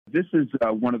This is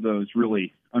one of those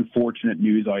really unfortunate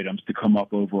news items to come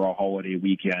up over a holiday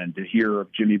weekend, to hear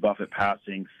of Jimmy Buffett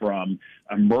passing from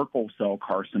a Merkel cell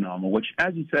carcinoma, which,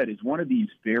 as you said, is one of these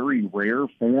very rare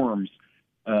forms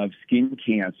of skin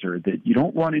cancer that you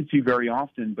don't run into very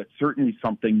often, but certainly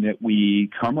something that we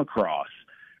come across.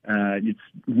 It's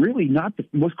really not the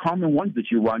most common ones that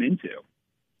you run into.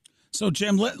 So,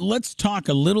 Jim, let's talk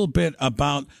a little bit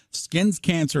about skin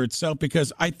cancer itself,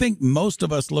 because I think most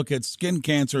of us look at skin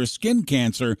cancer as skin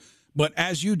cancer, but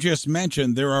as you just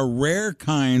mentioned, there are rare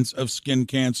kinds of skin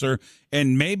cancer,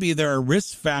 and maybe there are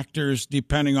risk factors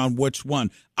depending on which one.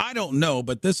 I don't know,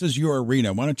 but this is your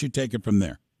arena. Why don't you take it from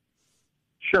there?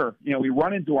 Sure. We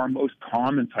run into our most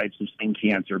common types of skin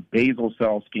cancer: basal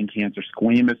cell skin cancer,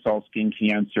 squamous cell skin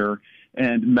cancer,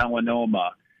 and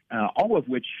melanoma, all of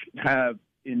which have,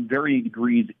 in varying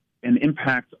degrees, an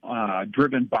impact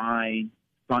driven by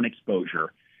sun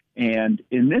exposure. And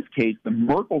in this case, the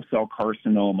Merkel cell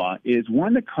carcinoma is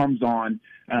one that comes on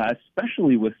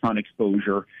especially with sun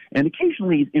exposure, and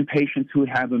occasionally in patients who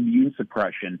have immune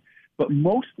suppression. But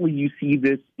mostly you see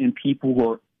this in people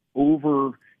who are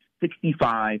over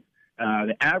 65.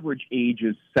 The average age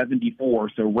is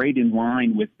 74, so right in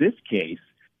line with this case,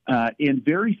 in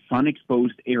very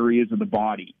sun-exposed areas of the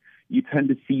body. You tend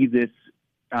to see this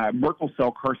Merkel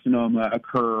cell carcinoma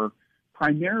occur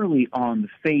primarily on the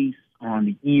face, on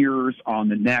the ears, on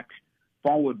the neck,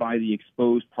 followed by the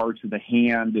exposed parts of the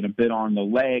hand and a bit on the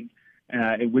leg,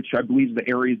 which I believe is the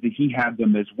areas that he had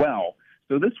them as well.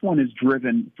 So this one is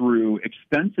driven through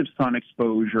extensive sun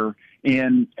exposure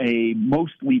in a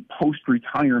mostly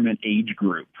post-retirement age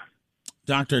group.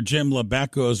 Dr. Jim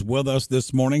Libecco is with us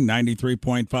this morning,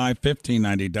 93.5,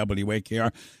 1590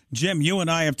 WAKR. Jim, you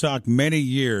and I have talked many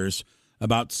years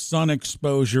about sun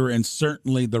exposure and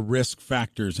certainly the risk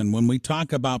factors. And when we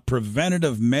talk about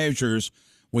preventative measures,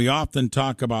 we often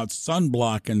talk about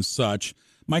sunblock and such.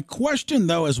 My question,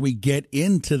 though, as we get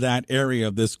into that area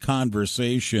of this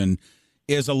conversation,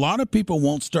 is a lot of people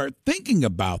won't start thinking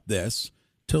about this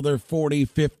till they're 40,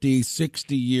 50,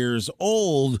 60 years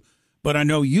old. But I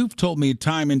know you've told me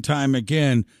time and time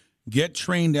again, get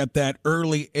trained at that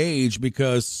early age,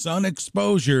 because sun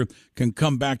exposure can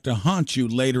come back to haunt you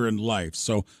later in life.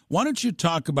 So why don't you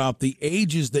talk about the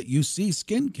ages that you see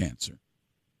skin cancer?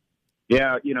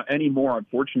 Yeah, anymore,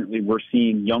 unfortunately, we're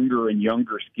seeing younger and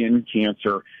younger skin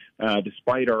cancer,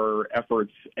 despite our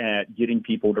efforts at getting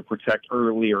people to protect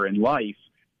earlier in life.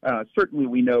 Certainly,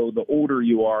 we know the older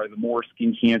you are, the more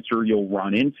skin cancer you'll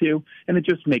run into, and it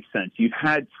just makes sense. You've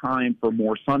had time for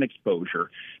more sun exposure.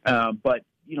 But,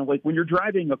 like when you're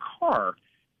driving a car,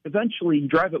 eventually you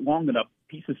drive it long enough,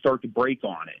 pieces start to break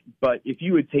on it. But if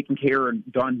you had taken care and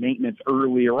done maintenance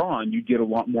earlier on, you'd get a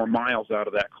lot more miles out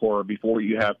of that car before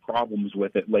you have problems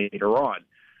with it later on.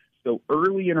 So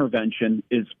early intervention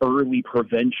is early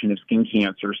prevention of skin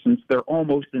cancer, since they're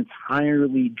almost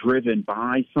entirely driven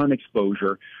by sun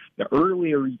exposure. The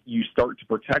earlier you start to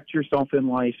protect yourself in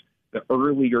life, the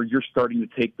earlier you're starting to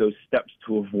take those steps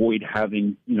to avoid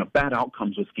having, bad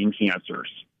outcomes with skin cancers.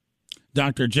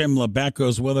 Dr. Jim Libecco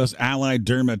is with us, Allied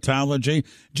Dermatology.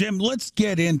 Jim, let's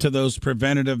get into those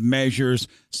preventative measures,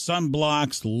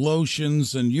 sunblocks,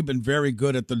 lotions, and you've been very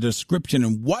good at the description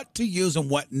and what to use and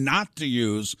what not to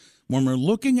use when we're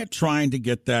looking at trying to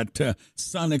get that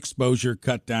sun exposure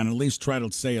cut down, at least try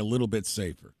to stay a little bit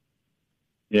safer.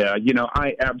 Yeah,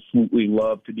 I absolutely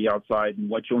love to be outside, and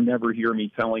what you'll never hear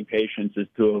me telling patients is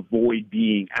to avoid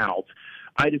being out.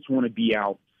 I just want to be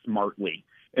out smartly.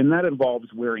 And that involves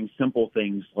wearing simple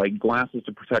things like glasses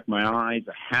to protect my eyes,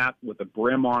 a hat with a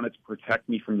brim on it to protect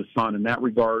me from the sun in that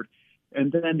regard. And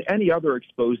then any other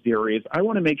exposed areas, I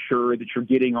want to make sure that you're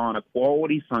getting on a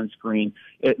quality sunscreen,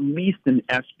 at least an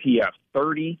SPF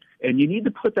 30, and you need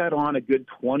to put that on a good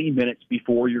 20 minutes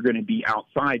before you're going to be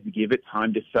outside to give it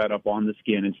time to set up on the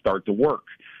skin and start to work.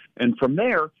 And from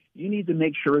there, you need to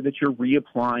make sure that you're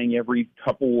reapplying every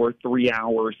couple or 3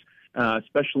 hours,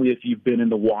 especially if you've been in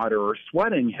the water or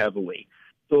sweating heavily.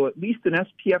 So at least an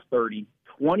SPF 30,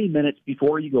 20 minutes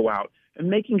before you go out, and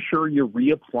making sure you're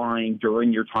reapplying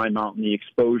during your time out in the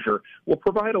exposure will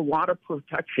provide a lot of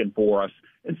protection for us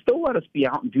and still let us be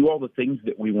out and do all the things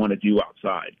that we want to do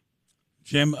outside.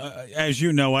 Jim, as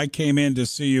you know, I came in to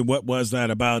see you, what was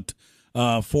that, about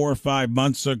 4 or 5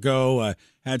 months ago. I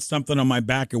had something on my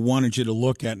back I wanted you to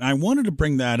look at, and I wanted to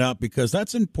bring that up because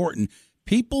that's important.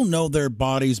 People know their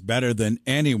bodies better than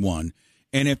anyone,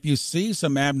 and if you see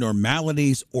some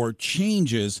abnormalities or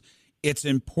changes, it's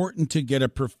important to get a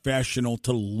professional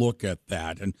to look at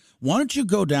that. And why don't you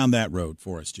go down that road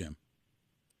for us, Jim?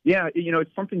 Yeah,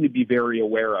 it's something to be very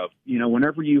aware of.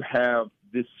 Whenever you have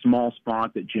this small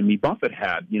spot that Jimmy Buffett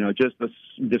had, just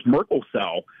this Merkel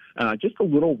cell, just a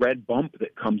little red bump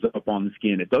that comes up on the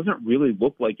skin. It doesn't really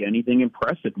look like anything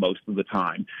impressive most of the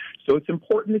time. So it's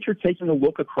important that you're taking a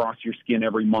look across your skin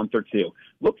every month or two.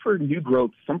 Look for new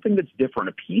growth, something that's different,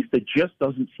 a piece that just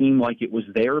doesn't seem like it was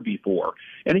there before.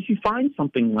 And if you find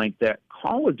something like that,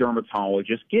 call a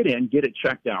dermatologist, get it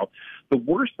checked out. The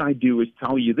worst I do is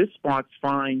tell you this spot's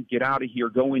fine, get out of here,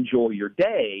 go enjoy your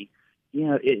day.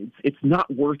 It's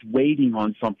not worth waiting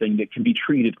on something that can be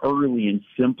treated early and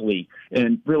simply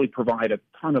and really provide a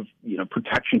ton of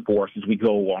protection for us as we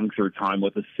go along through time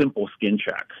with a simple skin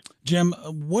check. Jim,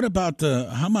 what about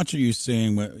how much are you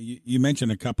seeing? You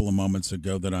mentioned a couple of moments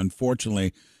ago that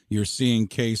unfortunately you're seeing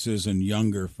cases in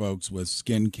younger folks with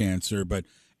skin cancer, but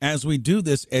as we do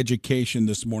this education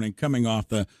this morning, coming off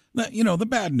the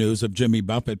bad news of Jimmy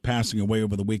Buffett passing away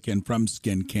over the weekend from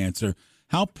skin cancer,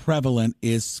 how prevalent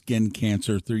is skin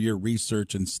cancer through your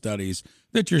research and studies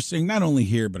that you're seeing not only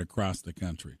here but across the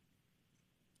country?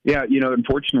 Yeah,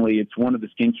 unfortunately, it's one of the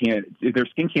skin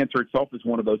cancer itself is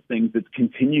one of those things that's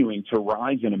continuing to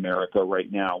rise in America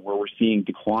right now, where we're seeing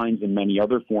declines in many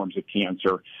other forms of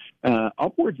cancer,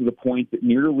 upwards of the point that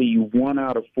nearly 1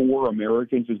 out of 4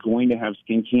 Americans is going to have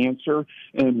skin cancer,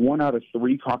 and 1 out of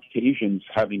 3 Caucasians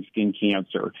having skin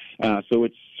cancer. So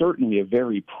it's certainly a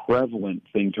very prevalent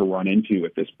thing to run into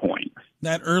at this point.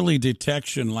 That early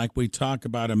detection, like we talk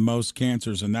about in most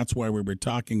cancers, and that's why we were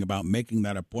talking about making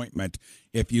that appointment.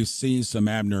 If you see some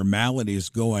abnormalities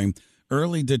going,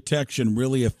 early detection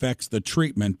really affects the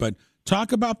treatment. But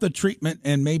talk about the treatment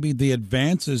and maybe the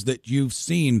advances that you've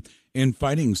seen in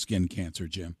fighting skin cancer,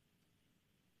 Jim.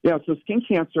 Yeah, so skin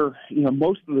cancer,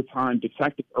 most of the time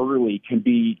detected early can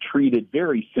be treated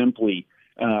very simply.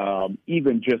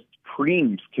 Even just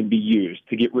creams can be used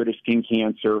to get rid of skin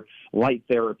cancer. Light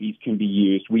therapies can be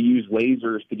used. We use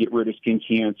lasers to get rid of skin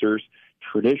cancers.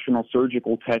 Traditional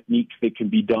surgical techniques that can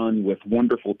be done with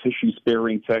wonderful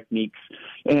tissue-sparing techniques.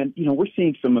 And, we're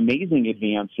seeing some amazing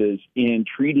advances in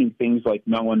treating things like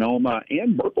melanoma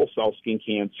and Merkel cell skin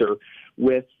cancer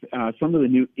with some of the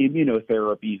new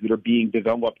immunotherapies that are being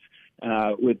developed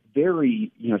with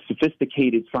very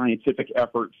sophisticated scientific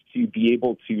efforts to be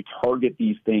able to target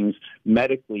these things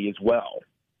medically as well.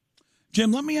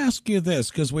 Jim, let me ask you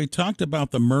this, because we talked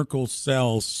about the Merkel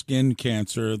cell skin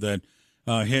cancer that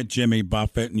hit Jimmy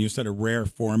Buffett, and you said a rare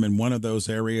form, and one of those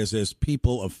areas is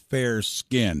people of fair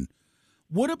skin.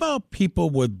 What about people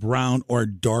with brown or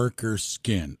darker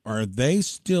skin? Are they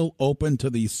still open to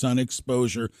the sun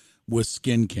exposure with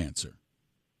skin cancer?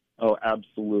 Oh,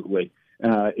 absolutely.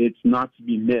 It's not to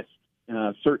be missed.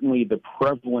 Certainly the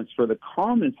prevalence for the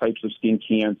common types of skin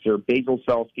cancer, basal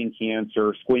cell skin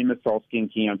cancer, squamous cell skin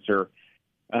cancer,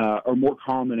 are more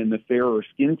common in the fairer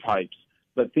skin types.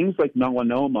 But things like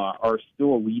melanoma are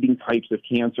still leading types of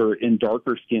cancer in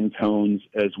darker skin tones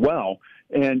as well.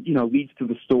 And, leads to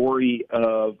the story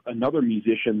of another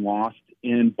musician lost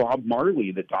in Bob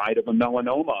Marley that died of a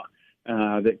melanoma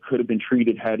that could have been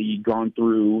treated had he gone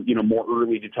through, more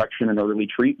early detection and early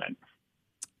treatment.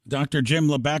 Dr. Jim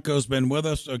Libecco has been with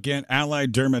us again,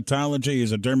 Allied Dermatology.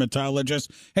 He's a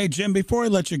dermatologist. Hey, Jim, before I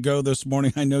let you go this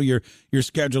morning, I know your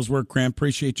schedules were cramped.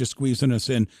 Appreciate you squeezing us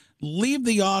in. Leave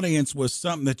the audience with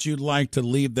something that you'd like to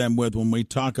leave them with when we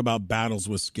talk about battles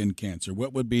with skin cancer.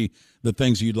 What would be the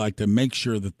things you'd like to make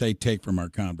sure that they take from our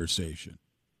conversation?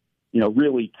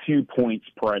 Really 2 points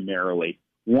primarily.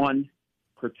 1,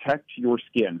 protect your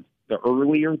skin. The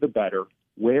earlier, the better.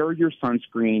 Wear your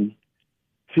sunscreen.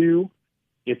 2,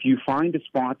 if you find a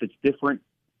spot that's different,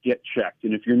 get checked.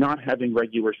 And if you're not having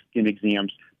regular skin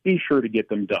exams, be sure to get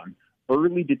them done.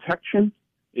 Early detection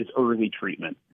is early treatment.